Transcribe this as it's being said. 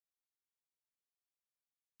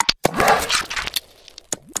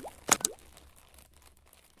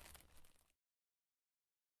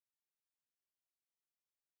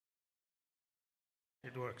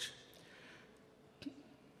it works.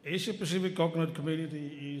 Asia Pacific Coconut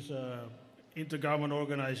Community is an intergovernmental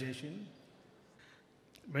organization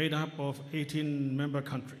made up of 18 member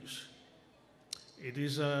countries. It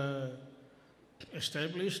is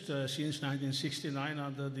established since 1969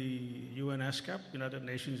 under the UNESCAP, United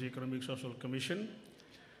Nations Economic Social Commission,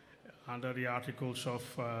 under the Articles of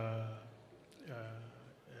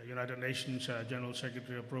United Nations General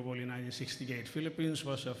Secretary approval in 1968. Philippines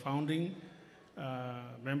was a founding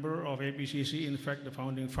member of APCC. In fact, the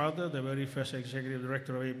founding father, the very first executive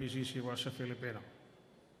director of APCC, was a Filipino.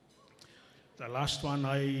 The last one,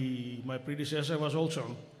 my predecessor, was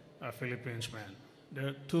also a Philippines man.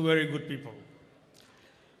 They're two very good people.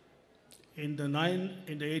 In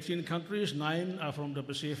the 18 countries, 9 are from the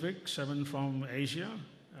Pacific, 7 from Asia.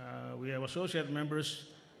 We have associate members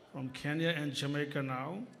from Kenya and Jamaica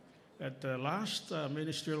now. At the last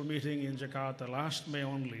ministerial meeting in Jakarta, last May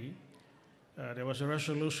only, there was a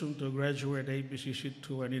resolution to graduate APCC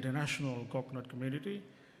to an international coconut community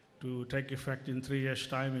to take effect in 3 years'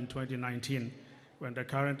 time in 2019, when the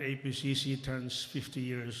current APCC turns 50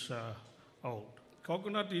 years old.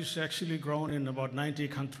 Coconut is actually grown in about 90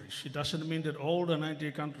 countries. It doesn't mean that all the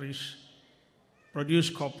 90 countries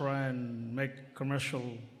produce copra and make it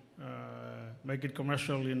commercial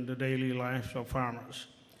in the daily lives of farmers.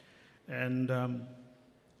 And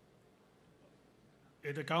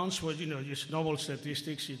it accounts for, just normal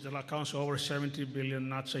statistics, it accounts for over 70 billion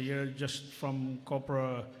nuts a year just from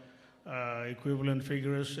copra equivalent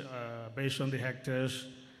figures based on the hectares,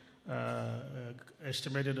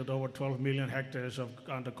 estimated at over 12 million hectares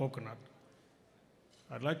under coconut.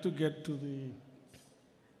 I'd like to get to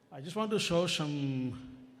I just want to show some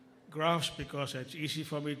graphs because it's easy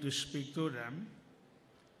for me to speak to them.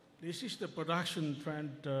 This is the production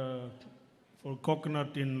trend for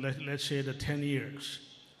coconut in, let's say, the 10 years.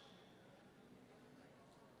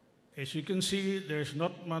 As you can see, there's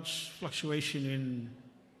not much fluctuation in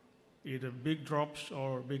either big drops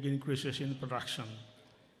or big increases in production.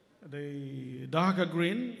 The darker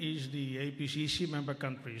green is the APCC member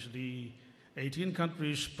countries. The 18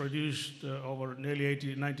 countries produced over nearly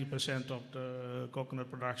 90% of the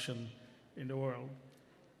coconut production in the world.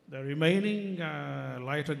 The remaining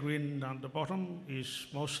lighter green down the bottom is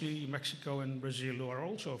mostly Mexico and Brazil, who are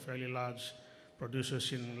also fairly large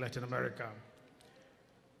producers in Latin America.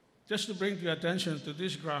 Just to bring your attention to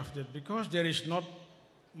this graph, that because there is not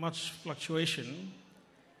much fluctuation,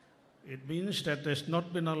 it means that there's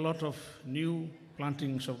not been a lot of new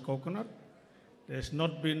plantings of coconut. There's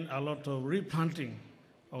not been a lot of replanting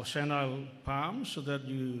of senile palms, so that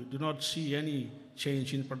you do not see any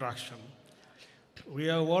change in production. We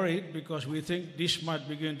are worried because we think this might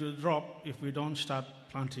begin to drop if we don't start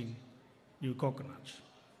planting new coconuts.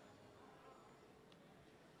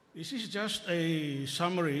 This is just a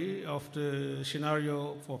summary of the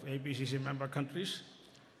scenario for APCC member countries.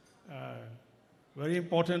 Very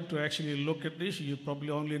important to actually look at this. You probably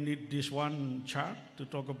only need this one chart to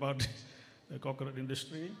talk about the coconut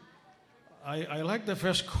industry. I like the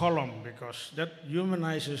first column because that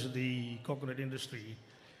humanizes the coconut industry.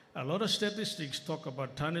 A lot of statistics talk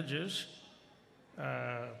about tonnages,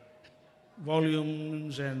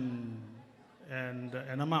 volumes, and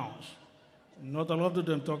amounts. Not a lot of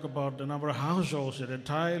them talk about the number of households that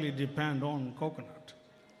entirely depend on coconut.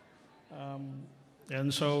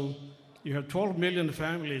 And so you have 12 million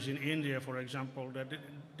families in India, for example, that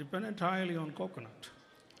depend entirely on coconut.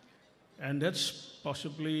 And that's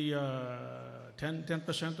possibly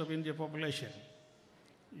 10% of India's population.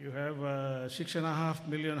 You have 6.5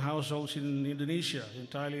 million households in Indonesia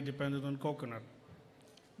entirely dependent on coconut.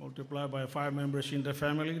 Multiply by 5 members in the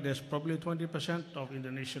family, there's probably 20% of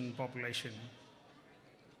Indonesian population.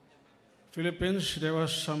 Philippines, there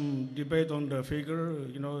was some debate on the figure,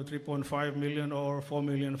 3.5 million or 4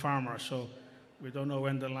 million farmers, so we don't know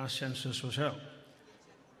when the last census was held.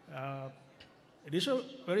 It is a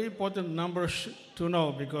very important number to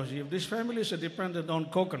know, because if these families are dependent on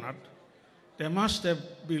coconut, they must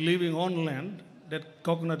be living on land that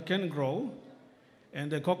coconut can grow,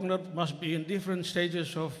 and the coconut must be in different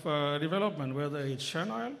stages of development, whether it's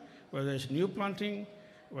senile, whether it's new planting,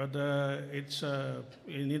 whether it's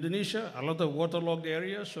in Indonesia, a lot of waterlogged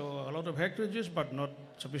areas, so a lot of hectares, but not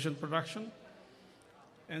sufficient production.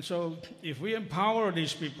 And so if we empower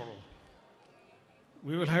these people,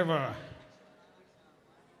 we will have a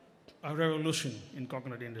revolution in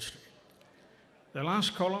coconut industry. The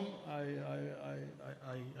last column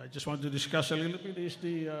I just want to discuss a little bit is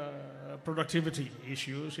the productivity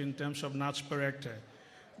issues in terms of nuts per hectare.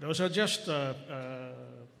 Those are just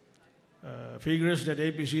figures that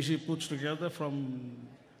APCC puts together from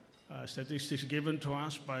statistics given to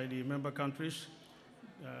us by the member countries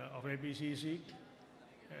of APCC.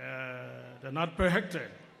 The nut per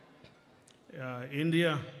hectare,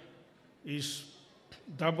 India is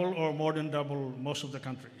double or more than double most of the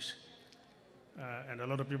countries. And a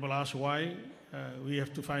lot of people ask why. We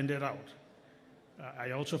have to find that out.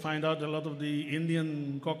 I also find out a lot of the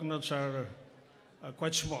Indian coconuts are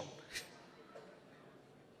quite small.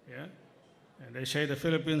 Yeah? And they say the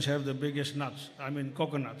Philippines have the biggest nuts,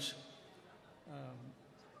 coconuts.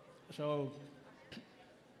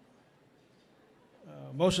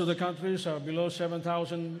 Most of the countries are below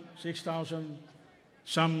 7,000, 6,000.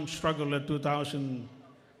 Some struggle at 2,000,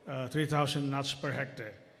 3,000 nuts per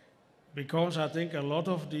hectare. Because I think a lot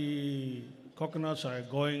of the coconuts are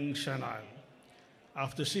going senile.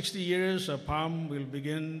 After 60 years, a palm will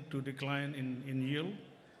begin to decline in yield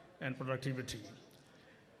and productivity.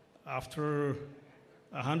 After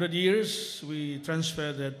 100 years, we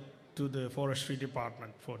transfer that to the forestry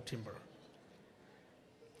department for timber.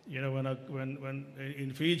 You know, when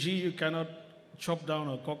in Fiji, you cannot chop down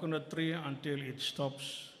a coconut tree until it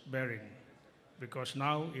stops bearing, because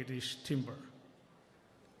now it is timber.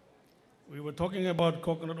 We were talking about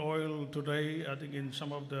coconut oil today, I think in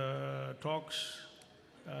some of the talks.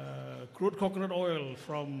 Crude coconut oil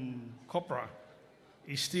from copra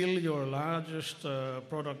is still your largest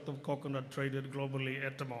product of coconut traded globally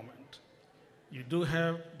at the moment. You do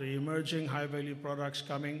have the emerging high-value products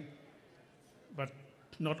coming, but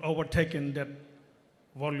not overtaking that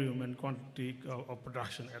volume and quantity of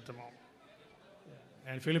production at the moment.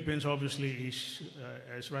 Yeah. And Philippines obviously is,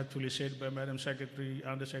 as rightfully said by Madam Secretary,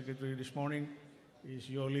 Undersecretary this morning, is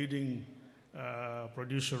your leading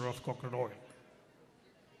producer of coconut oil.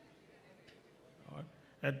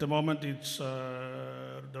 At the moment, it's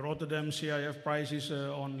the Rotterdam CIF price is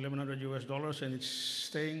on $1,100 and it's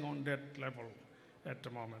staying on that level at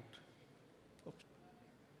the moment. Oops.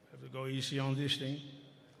 I have to go easy on this thing.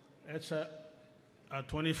 It's a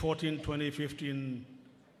 2014-2015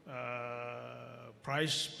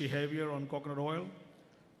 price behavior on coconut oil.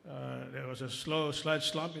 There was a slight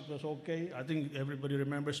slump. It was okay. I think everybody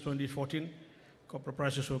remembers 2014. Copper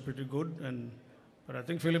prices were pretty good, but I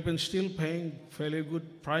think Philippines still paying fairly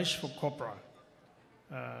good price for copra.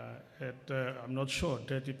 I'm not sure,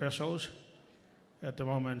 30 pesos at the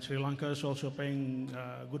moment. Sri Lanka is also paying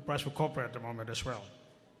good price for copra at the moment as well.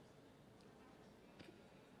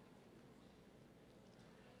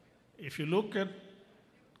 If you look at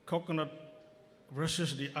coconut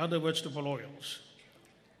versus the other vegetable oils,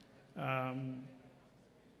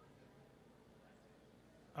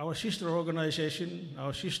 our sister organization,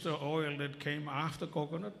 our sister oil that came after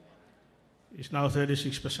coconut is now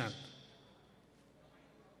 36%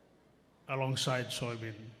 alongside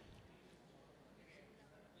soybean.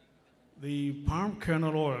 The palm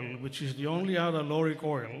kernel oil, which is the only other lauric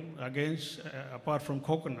oil apart from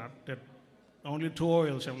coconut, that only 2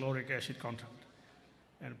 oils have lauric acid content.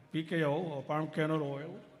 And PKO, or palm kernel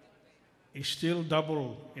oil, is still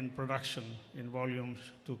double in production in volumes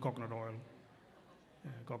to coconut oil.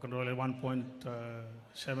 Coconut oil at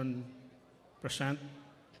 1.7%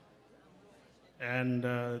 and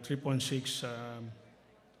 3.6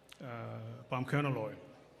 palm kernel oil.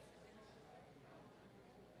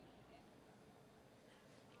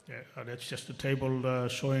 Yeah, that's just a table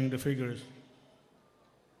showing the figures.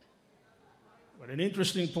 But an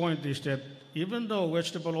interesting point is that even though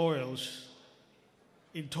vegetable oils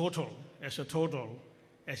in total, as a total,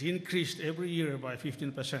 has increased every year by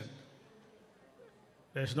 15%,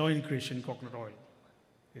 there's no increase in coconut oil.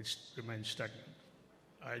 It remains stagnant.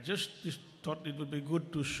 I just thought it would be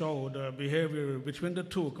good to show the behavior between the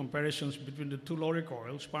two, comparisons between the two lauric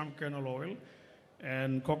oils, palm kernel oil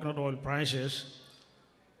and coconut oil prices.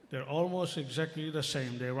 They're almost exactly the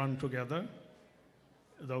same. They run together,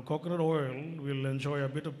 though coconut oil will enjoy a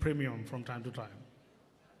bit of premium from time to time.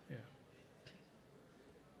 Yeah.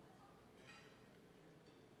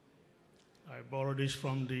 I borrowed this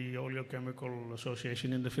from the Oleochemical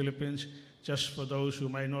Association in the Philippines. Just for those who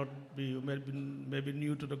may be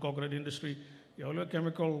new to the coconut industry, the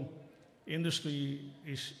oleochemical industry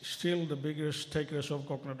is still the biggest takers of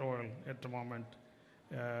coconut oil at the moment.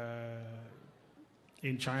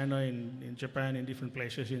 In China, in Japan, in different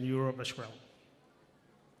places, in Europe as well.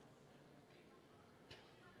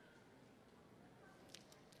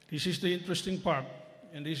 This is the interesting part,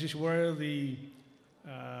 and this is where the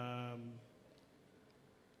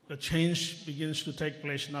change begins to take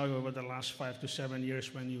place now over the last 5 to 7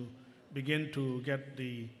 years, when you begin to get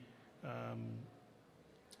the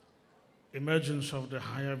emergence of the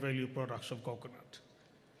higher value products of coconut.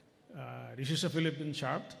 This is a Philippine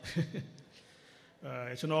chart.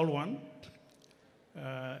 It's an old one,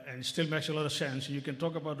 and it still makes a lot of sense. You can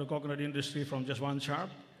talk about the coconut industry from just one chart,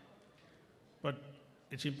 but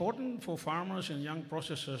it's important for farmers and young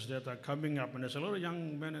processors that are coming up, and there's a lot of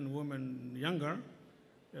young men and women, younger,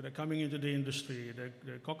 that are coming into the industry.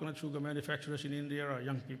 The coconut sugar manufacturers in India are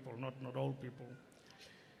young people, not old people.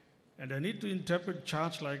 And they need to interpret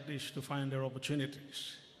charts like this to find their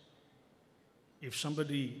opportunities. If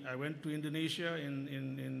I went to Indonesia,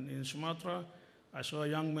 in Sumatra, I saw a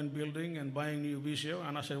young man building and buying new VCO,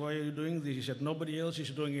 and I said, why are you doing this? He said, nobody else is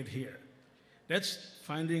doing it here. That's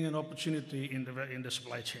finding an opportunity in the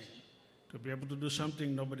supply chain, to be able to do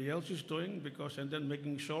something nobody else is doing, and then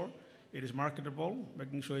making sure it is marketable,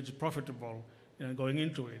 making sure it's profitable, and going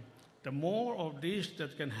into it. The more of this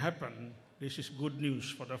that can happen, this is good news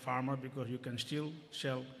for the farmer, because you can still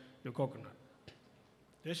sell your coconut.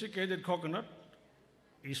 Desiccated coconut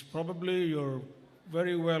is probably your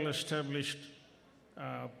very well-established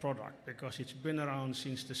product, because it's been around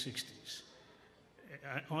since the 60s.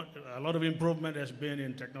 A lot of improvement has been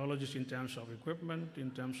in technologies in terms of equipment,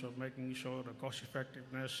 in terms of making sure the cost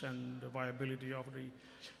effectiveness and the viability of the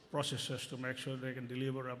processors to make sure they can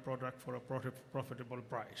deliver a product for a profitable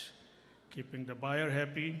price, keeping the buyer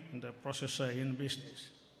happy and the processor in business.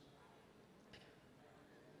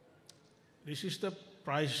 This is the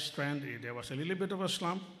price trend. There was a little bit of a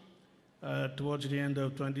slump towards the end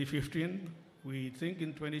of 2015. We think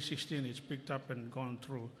in 2016 it's picked up and gone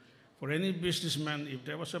through. For any businessman, if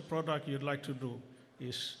there was a product you'd like to do,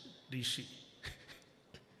 is DC.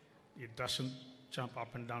 It doesn't jump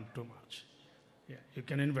up and down too much. Yeah, you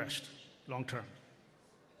can invest long term.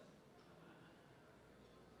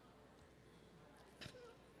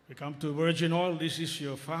 We come to virgin oil. This is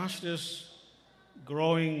your fastest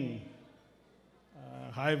growing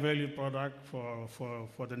high value product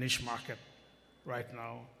for the niche market right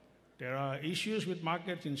now. There are issues with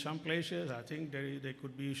markets in some places. I think there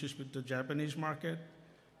could be issues with the Japanese market.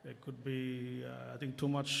 There could be, I think, too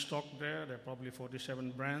much stock there. There are probably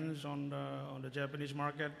 47 brands on the Japanese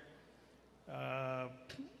market.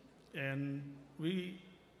 And we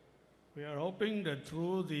are hoping that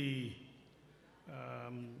through the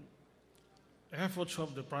efforts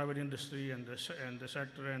of the private industry and the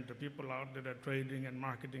sector and the people out there that are trading and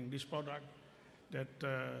marketing this product, that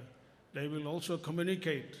they will also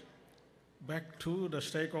communicate back to the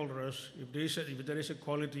stakeholders if there is a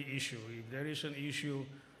quality issue, if there is an issue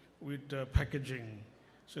with packaging,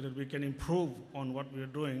 so that we can improve on what we are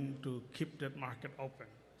doing to keep that market open.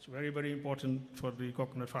 It's very, very important for the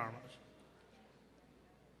coconut farmers.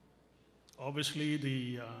 Obviously,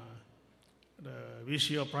 the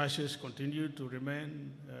VCO prices continue to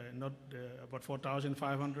remain about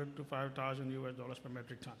 4,500 to 5,000 US dollars per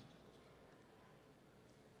metric ton.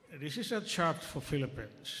 This is a chart for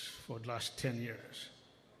Philippines for the last 10 years.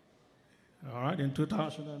 All right, in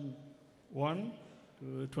 2001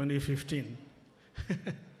 to 2015.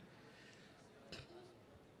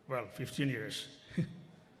 Well, 15 years.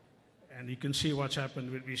 And you can see what's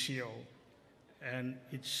happened with VCO. And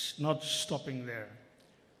it's not stopping there.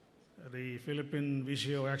 The Philippine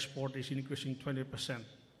VCO export is increasing 20%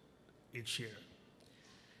 each year.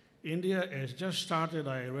 India has just started.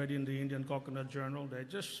 I read in the Indian Coconut Journal,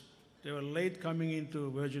 they were late coming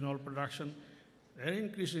into virgin oil production. They're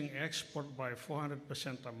increasing export by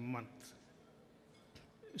 400% a month.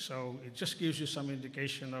 So it just gives you some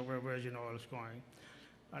indication of where virgin oil is going.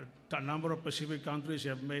 A number of Pacific countries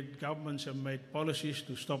governments have made policies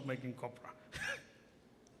to stop making copra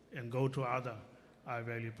and go to other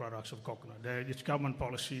high-value products of coconut. It's government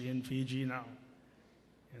policy in Fiji now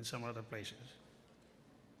and some other places.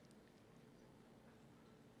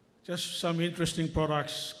 Just some interesting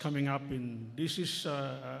products coming up. This is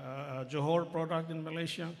a Johor product in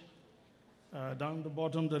Malaysia. Down the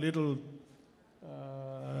bottom, the little,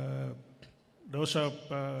 those are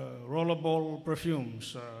rollable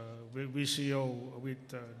perfumes, VCO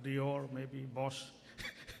with Dior, maybe Boss.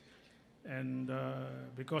 And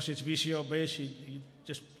because it's VCO based, you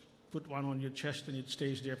just put one on your chest and it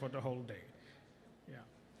stays there for the whole day. Yeah.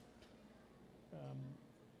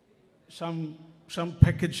 Some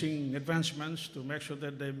packaging advancements to make sure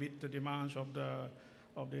that they meet the demands of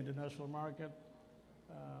the international market.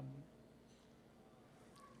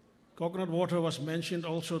 Coconut water was mentioned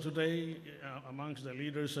also today amongst the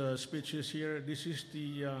leaders' speeches here. This is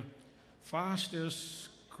the fastest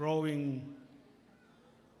growing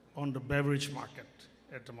on the beverage market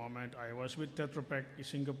at the moment. I was with Tetra Pak in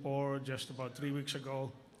Singapore just about 3 weeks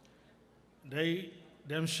ago. They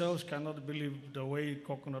themselves cannot believe the way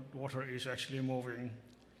coconut water is actually moving.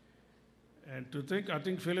 And to think, I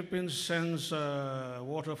think Philippines sends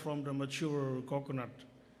water from the mature coconut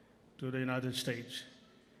to the United States.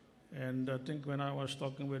 And I think when I was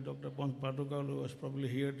talking with Dr. Pons Portugal, who was probably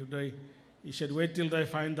here today, he said, wait till they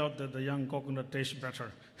find out that the young coconut tastes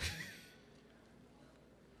better.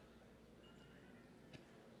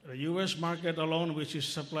 The US market alone, which is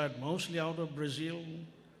supplied mostly out of Brazil,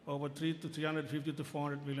 over 350 to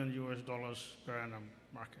 400 million US dollars per annum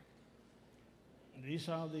market. These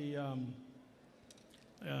are the,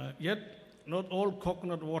 yet not all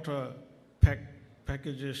coconut water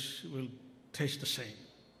packages will taste the same.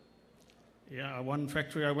 Yeah, one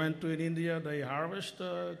factory I went to in India, they harvest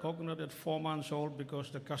coconut at 4 months old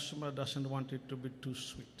because the customer doesn't want it to be too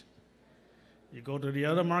sweet. You go to the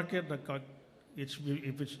other market, the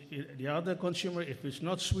other consumer, if it's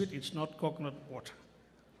not sweet, it's not coconut water.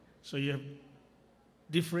 So you have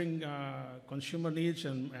differing consumer needs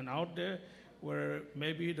and out there where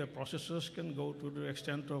maybe the processors can go to the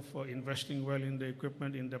extent of investing well in the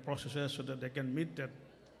equipment, in the processes so that they can meet that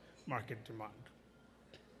market demand.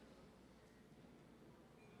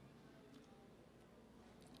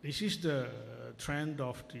 This is the trend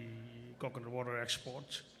of the coconut water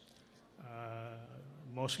exports.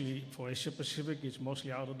 Mostly for Asia Pacific, it's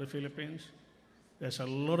mostly out of the Philippines. There's a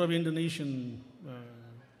lot of Indonesian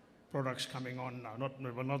products coming on now.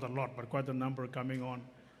 Not a lot, but quite a number coming on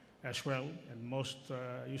as well, and most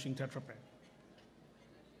using Tetra Pak.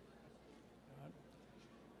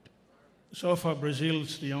 So far,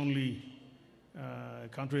 Brazil's the only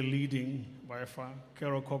country leading by far.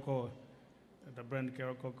 Quero Coco, the brand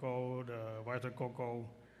Quero Coco, the Vita Coco,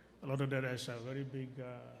 a lot of that has a very big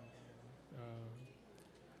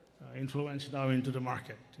influence now into the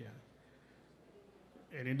market. Yeah.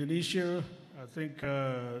 In Indonesia, I think,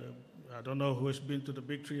 I don't know who has been to the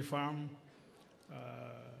Big Tree Farm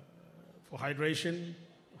for hydration,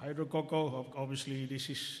 hydro cocoa. Obviously, this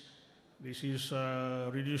is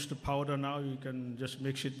reduced to powder now. You can just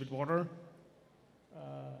mix it with water.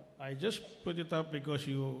 I just put it up because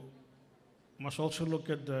you must also look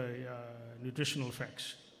at the nutritional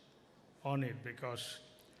facts on it, because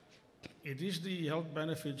it is the health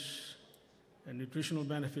benefits and nutritional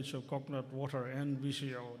benefits of coconut water and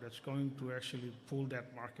VCO that's going to actually pull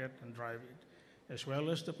that market and drive it, as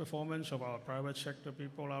well as the performance of our private sector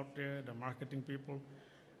people out there, the marketing people,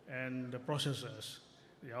 and the processors.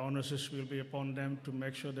 The onus will be upon them to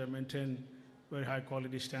make sure they maintain very high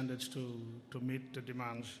quality standards to meet the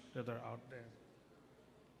demands that are out there.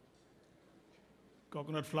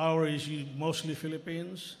 Coconut flour is mostly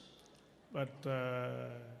Philippines, but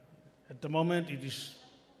at the moment it is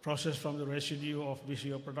processed from the residue of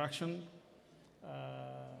VCO production.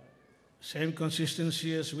 Same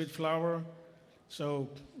consistency as wheat flour. So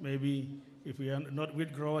maybe if we are not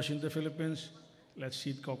wheat growers in the Philippines, let's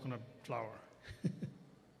seed coconut flour.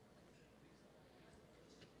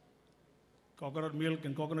 Coconut milk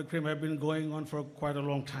and coconut cream have been going on for quite a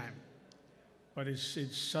long time. But it's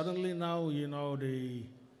suddenly now, you know,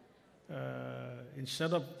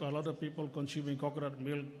 instead of a lot of people consuming coconut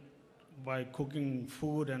milk by cooking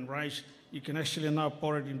food and rice, you can actually now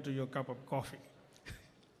pour it into your cup of coffee.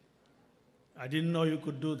 I didn't know you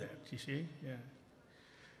could do that, you see? Yeah.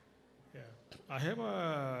 Yeah. I have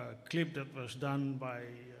a clip that was done by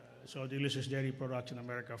So Delicious Dairy Products in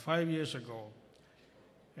America 5 years ago.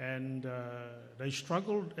 And they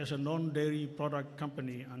struggled as a non-dairy product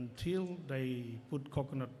company until they put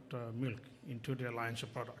coconut milk into their lines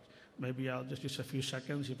of products. Maybe I'll just a few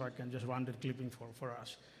seconds if I can just run that clipping for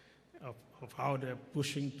us of how they're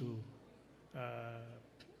pushing to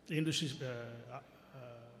industries.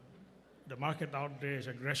 The market out there is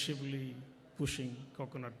aggressively pushing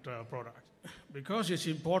coconut products because it's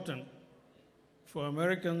important for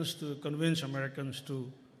Americans to convince Americans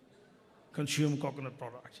to consume coconut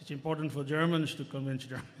products. It's important for Germans to convince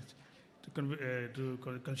Germans to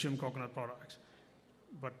consume coconut products.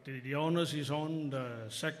 But the onus is on the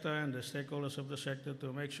sector and the stakeholders of the sector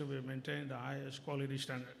to make sure we maintain the highest quality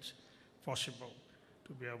standards possible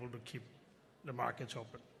to be able to keep the markets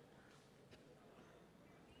open.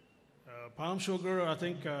 Palm sugar, I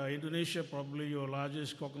think Indonesia probably your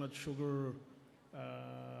largest coconut sugar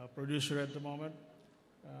producer at the moment,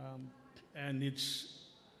 and it's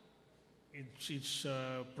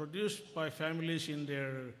produced by families in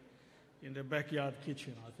their backyard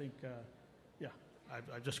kitchen. I think,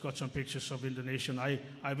 I just got some pictures of Indonesian.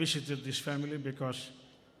 I visited this family because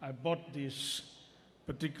I bought this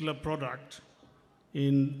particular product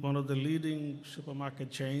in one of the leading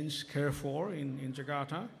supermarket chains, Carrefour in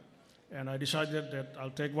Jakarta, and I decided that I'll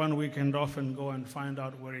take one weekend off and go and find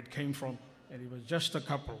out where it came from. And it was just a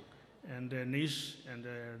couple, and their niece and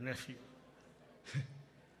their nephew.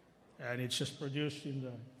 And it's just produced in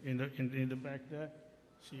the back there.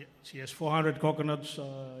 She has 400 coconuts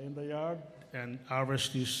in the yard, and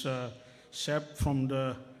harvest this sap from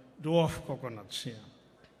the dwarf coconuts here.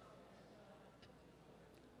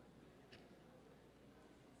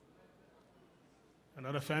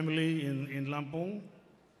 Another family in Lampung.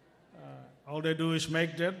 All they do is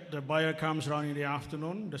make that. The buyer comes around in the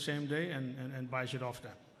afternoon, the same day, and buys it off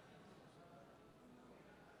them.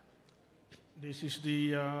 This is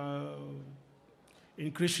the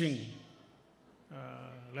increasing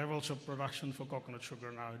levels of production for coconut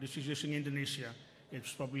sugar now. This is just in Indonesia.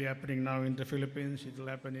 It's probably happening now in the Philippines. It will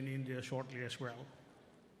happen in India shortly as well.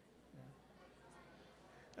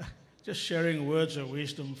 Just sharing words of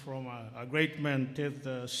wisdom from a great man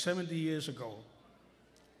dead 70 years ago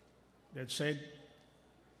that said,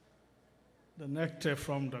 the nectar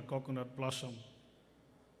from the coconut blossom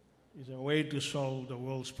is a way to solve the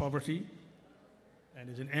world's poverty and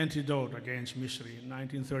is an antidote against misery. In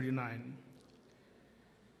 1939.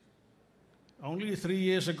 Only 3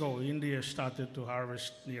 years ago, India started to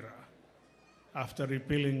harvest nira after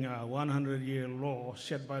repealing a 100-year law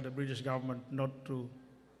set by the British government not to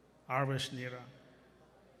harvest nira.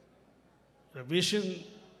 The vision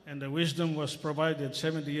and the wisdom was provided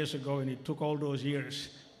 70 years ago, and it took all those years.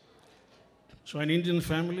 So an Indian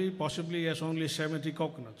family possibly has only 70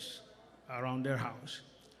 coconuts around their house.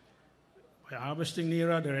 By harvesting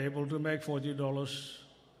nira, they're able to make $40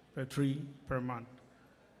 per tree per month.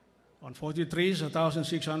 On 40 trees,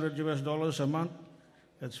 $1,600 a month.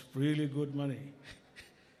 That's really good money.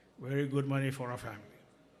 Very good money for a family.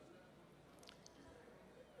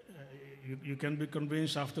 You can be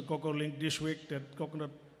convinced after Cocolink this week that coconut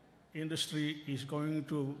industry is going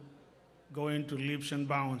to go into leaps and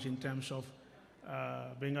bounds in terms of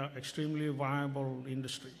being an extremely viable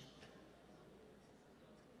industry.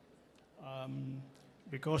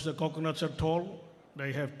 Because the coconuts are tall,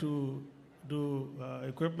 they have to do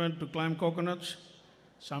equipment to climb coconuts.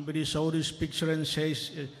 Somebody showed this picture and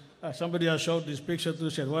says, somebody I showed this picture to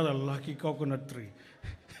said, what a lucky coconut tree.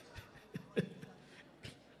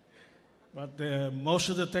 But most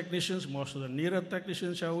of the technicians, most of the nira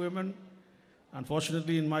technicians are women.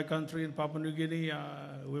 Unfortunately, in my country, in Papua New Guinea,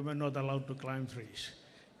 women are not allowed to climb trees.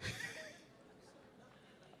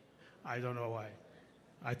 I don't know why.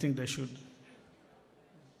 I think they should.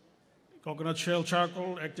 Coconut shell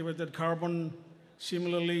charcoal, activated carbon,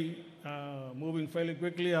 similarly moving fairly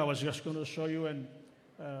quickly. I was just going to show you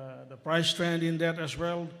the price trend in that as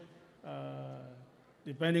well.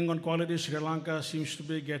 Depending on quality, Sri Lanka seems to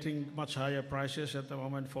be getting much higher prices at the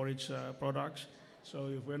moment for its products. So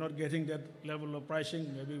if we're not getting that level of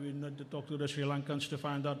pricing, maybe we need to talk to the Sri Lankans to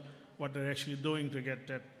find out what they're actually doing to get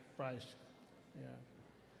that price. Yeah.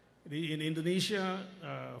 In Indonesia,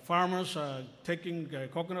 farmers are taking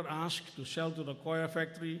coconut ash to sell to the coir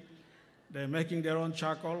factory. They're making their own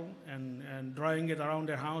charcoal and drying it around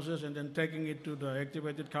their houses and then taking it to the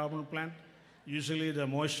activated carbon plant. Usually the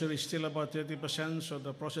moisture is still about 30%, so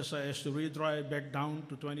the processor has to re-dry it back down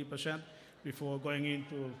to 20% before going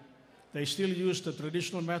into. They still use the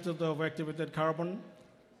traditional method of activated carbon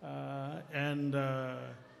and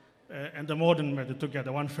the modern method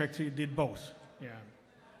together. One factory did both. Yeah.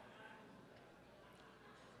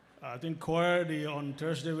 I think coir, on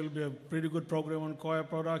Thursday will be a pretty good program on coir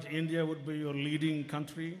products. India would be your leading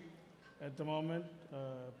country at the moment.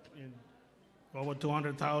 In over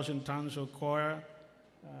 200,000 tons of coir.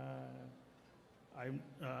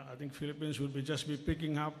 I think Philippines will just be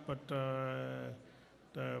picking up, but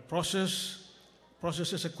the processes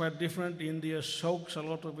are quite different. India soaks a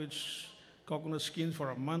lot of its coconut skin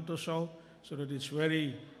for a month or so that it's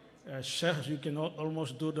very soft. You can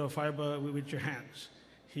almost do the fiber with your hands.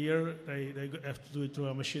 Here, they have to do it through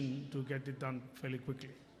a machine to get it done fairly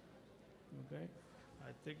quickly. Okay,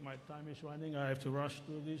 I think my time is running. I have to rush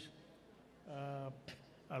through this.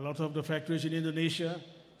 A lot of the factories in Indonesia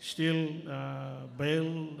still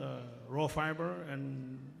bale raw fiber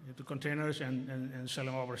and into containers and sell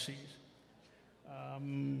them overseas.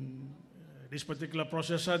 This particular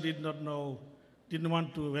processor didn't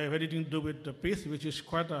want to have anything to do with the pith, which is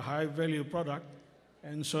quite a high value product.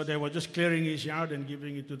 And so they were just clearing his yard and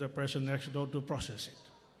giving it to the person next door to process it.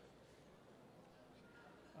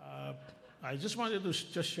 I just wanted to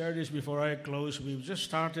just share this before I close. We've just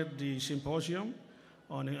started the symposium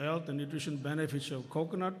on health and nutrition benefits of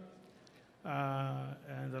coconut.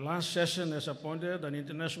 And the last session has appointed an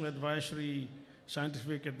international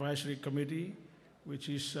scientific advisory committee, which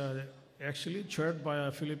is actually chaired by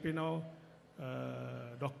a Filipino,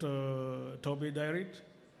 Dr. Toby Dairit,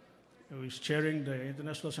 who is chairing the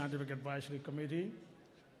International Scientific Advisory Committee.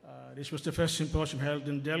 This was the first symposium held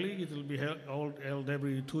in Delhi. It will be held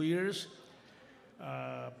every 2 years.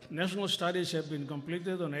 National studies have been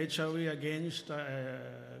completed on HIV against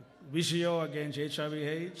VCO against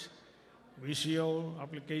HIV/AIDS, VCO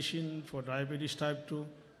application for diabetes type 2.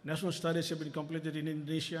 National studies have been completed in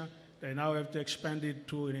Indonesia. They now have to expand it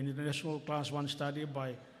to an international class 1 study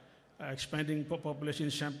by expanding population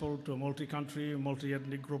sample to a multi-country,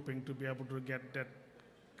 multi-ethnic grouping to be able to get that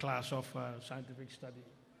class of scientific study.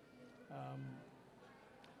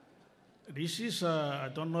 This is, I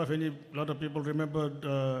don't know if a lot of people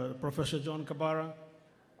remember Professor John Kabara.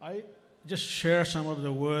 I just share some of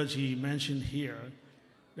the words he mentioned here,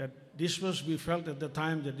 that this was, we felt at the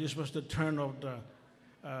time that this was the turn of the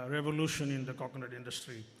revolution in the coconut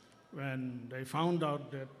industry, when they found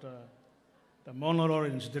out that the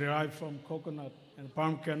monolorins derived from coconut and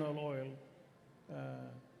palm kernel oil,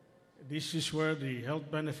 this is where the health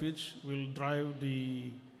benefits will drive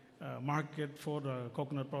the market for the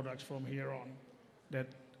coconut products from here on, that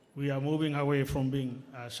we are moving away from being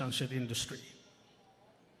a sunset industry.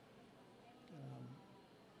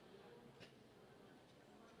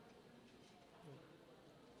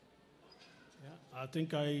 I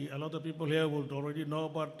think a lot of people here would already know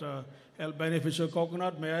about health benefits of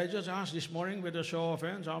coconut. May I just ask this morning with a show of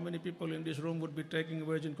hands, how many people in this room would be taking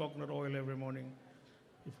virgin coconut oil every morning,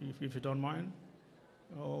 if you don't mind?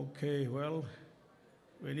 Okay, well,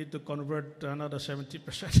 we need to convert another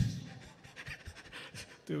 70%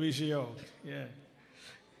 to VCO, yeah.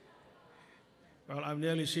 Well, I'm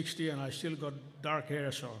nearly 60 and I still got dark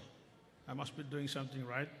hair, so I must be doing something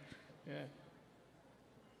right, yeah.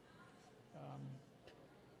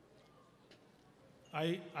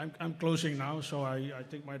 I'm closing now, so I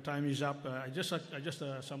think my time is up. I just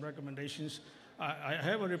some recommendations. I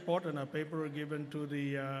have a report and a paper given to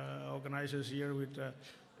the organizers here with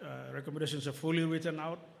recommendations are fully written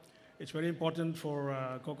out. It's very important for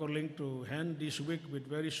Cocolink to hand this week with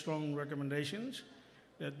very strong recommendations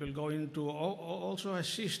that will go into also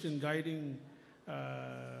assist in guiding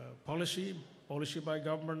policy by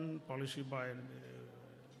government, policy by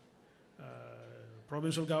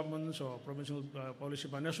provincial governments, or provincial policy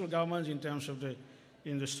by national governments in terms of the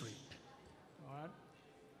industry. All right?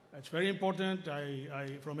 It's very important.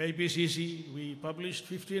 From APCC, we published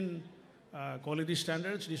 15 quality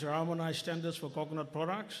standards. These are harmonized standards for coconut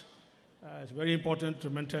products. It's very important to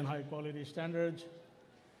maintain high quality standards.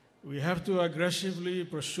 We have to aggressively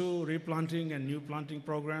pursue replanting and new planting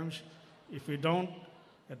programs. If we don't,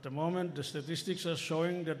 at the moment, the statistics are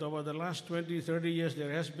showing that over the last 20, 30 years,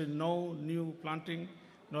 there has been no new planting,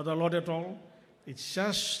 not a lot at all. It's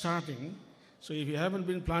just starting. So if you haven't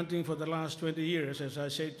been planting for the last 20 years, as I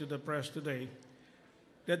said to the press today,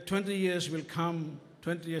 that 20 years will come,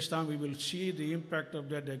 20 years time, we will see the impact of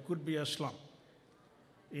that. There could be a slump.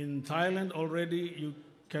 In Thailand already, you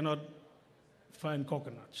cannot find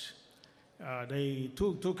coconuts.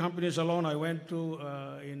 Two companies alone I went to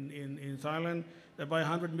in Thailand, they buy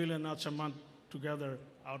 100 million nuts a month together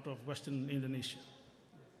out of Western Indonesia.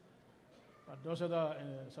 But those are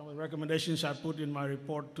some of the recommendations I put in my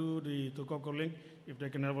report to Cocolink, if they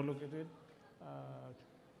can have a look at it.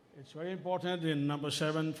 It's very important in number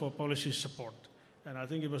 7 for policy support. And I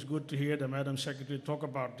think it was good to hear the Madam Secretary talk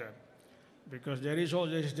about that. Because there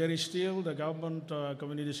is still the government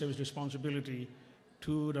community service responsibility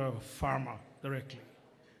to the farmer directly.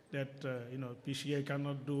 That PCA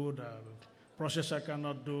cannot do, the processor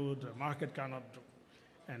cannot do, the market cannot do.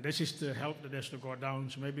 And this is the help that has to go down.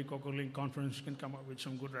 So maybe Cocolink conference can come up with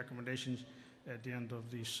some good recommendations at the end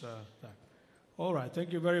of this time. All right,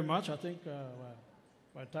 thank you very much. I think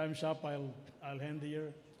my time's up. I'll hand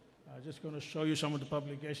here. I'm just going to show you some of the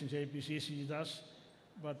publications APCC does.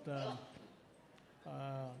 But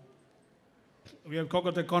we have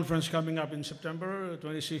Coconut Conference coming up in September,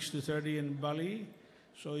 26 to 30 in Bali.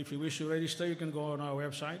 So if you wish to register, you can go on our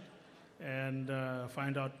website and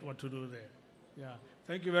find out what to do there. Yeah.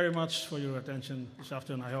 Thank you very much for your attention this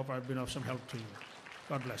afternoon. I hope I've been of some help to you.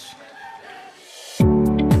 God bless.